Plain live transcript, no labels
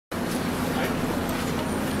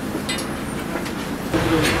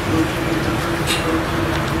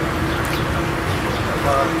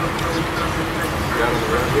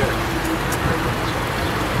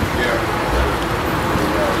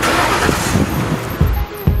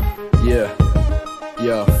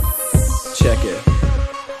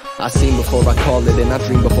before I call it, and I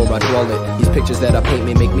dream before I draw it. These pictures that I paint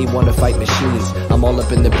may make me wanna fight machines. I'm all up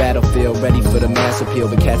in the battlefield, ready for the mass appeal.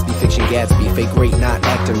 But cats be fiction, Gatsby, fake great, not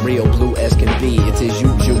acting real, blue as can be. It is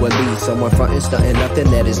usually someone frontin', stuntin', nothing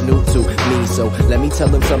that is new to me. So let me tell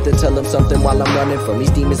them something while I'm running from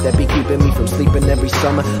these demons that be keeping me from sleeping every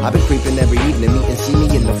summer. I've been creeping every evening, meet and see me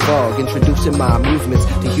in the fog, introducing my amusements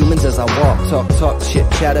to humans as I walk. Talk, chit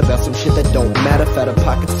chat about some shit that don't matter. Fatter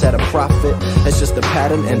pockets at a profit, that's just a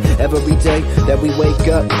pattern. And every day that we wake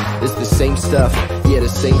up, it's the same stuff, yeah, the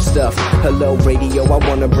same stuff. Hello radio, I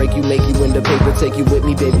wanna break you, make you into paper, take you with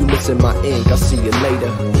me, babe, you missing my ink, I'll see you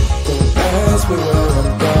later. Don't ask me where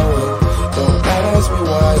I'm going, don't ask me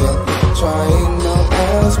why I'm trying, don't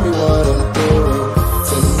ask me what I'm doing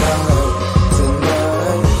tonight.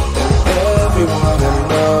 And everyone I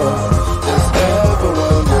know is ever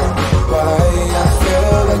wondering why I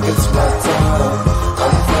feel like it's my time.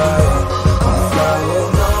 I'm flying,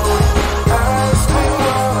 don't ask me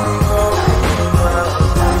why I'm going,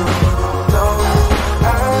 don't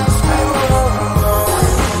ask me why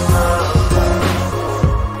I'm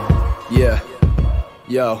going. Yeah,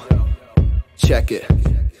 yo, check it.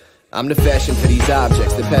 I'm the fashion for these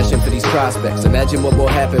objects, the passion for these prospects. Imagine what will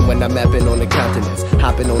happen when I'm mapping on the continents.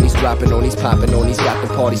 Hopping on these, dropping on these, popping on these. Got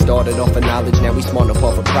the party started off of knowledge, now we smart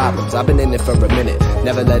apart for problems. I've been in it for a minute,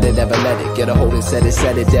 never let it, ever let it. Get a hold and set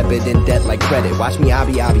it, debit in debt like credit. Watch me,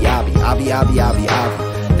 obby.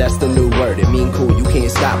 That's the new word, it mean cool, you can't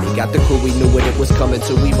stop me. Got the crew, we knew what it was coming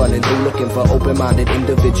to. We running through looking for open-minded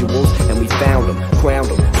individuals, and we found them, crowned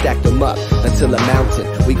them, stacked them up until a mountain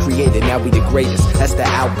we created, now we the greatest, that's the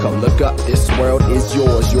outcome. Look up, this world is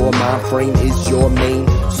yours, your mind frame is your main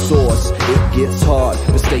source. It gets hard,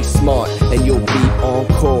 but stay smart and you'll be on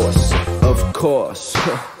course, of course.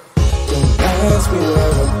 Don't ask me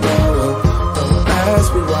where I'm going, don't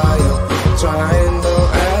ask me why I'm trying,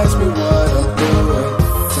 don't ask me what I'm doing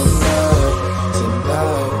tonight.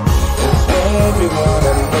 And everyone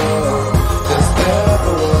I know is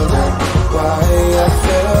ever wondering why I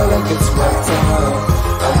feel like it's my time.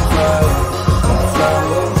 I'm flying,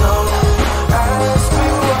 don't ask me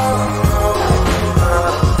why I'm going,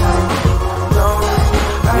 don't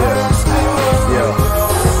ask me why I'm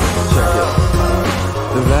Check it.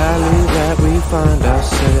 The valley that we find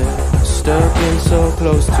ourselves stuck in so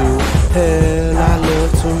close to hell. I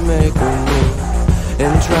love to make a move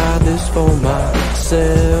and try this for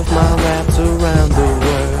myself. My raps around the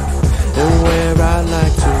world and where I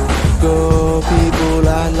like to go, people I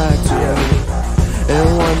like to meet, and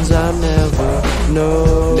ones I never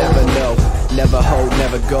know. Never know, never hold,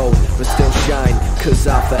 never go, but still shine, cause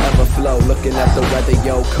I'll forever flow. Looking at the weather,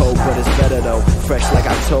 yo, cold, but it's better though. Fresh like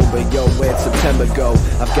October, yo, where'd September go?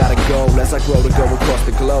 I've got a goal as I grow to go across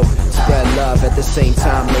the globe. Spread love at the same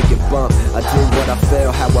time, make it bump. I do what I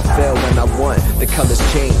feel, how I feel when I want. The colors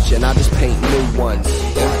change and I just paint new ones.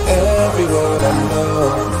 And everyone I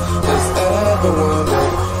know is ever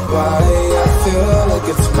wondering why I feel like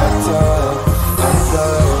it's my